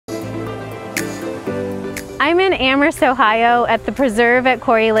I'm in Amherst, Ohio at the Preserve at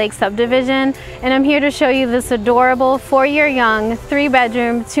Quarry Lakes subdivision, and I'm here to show you this adorable 4-year young,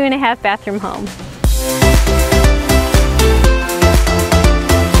 3-bedroom, 2.5 bathroom home.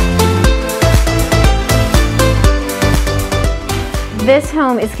 This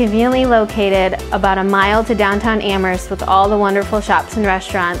home is conveniently located about a mile to downtown Amherst with all the wonderful shops and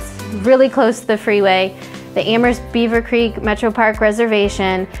restaurants, really close to the freeway, the Amherst Beaver Creek Metro Park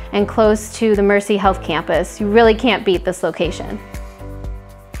Reservation, and close to the Mercy Health Campus. You really can't beat this location.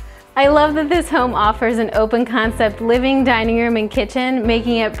 I love that this home offers an open concept living, dining room, and kitchen,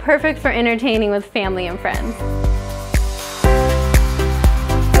 making it perfect for entertaining with family and friends.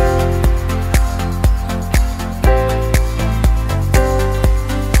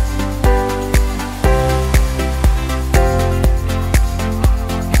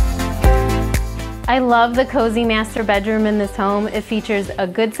 I love the cozy master bedroom in this home. It features a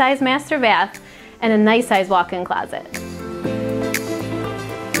good-sized master bath and a nice-sized walk-in closet.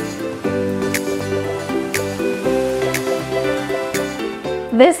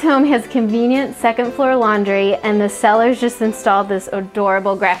 This home has convenient second-floor laundry, and the sellers just installed this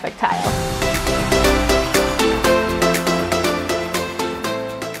adorable graphic tile.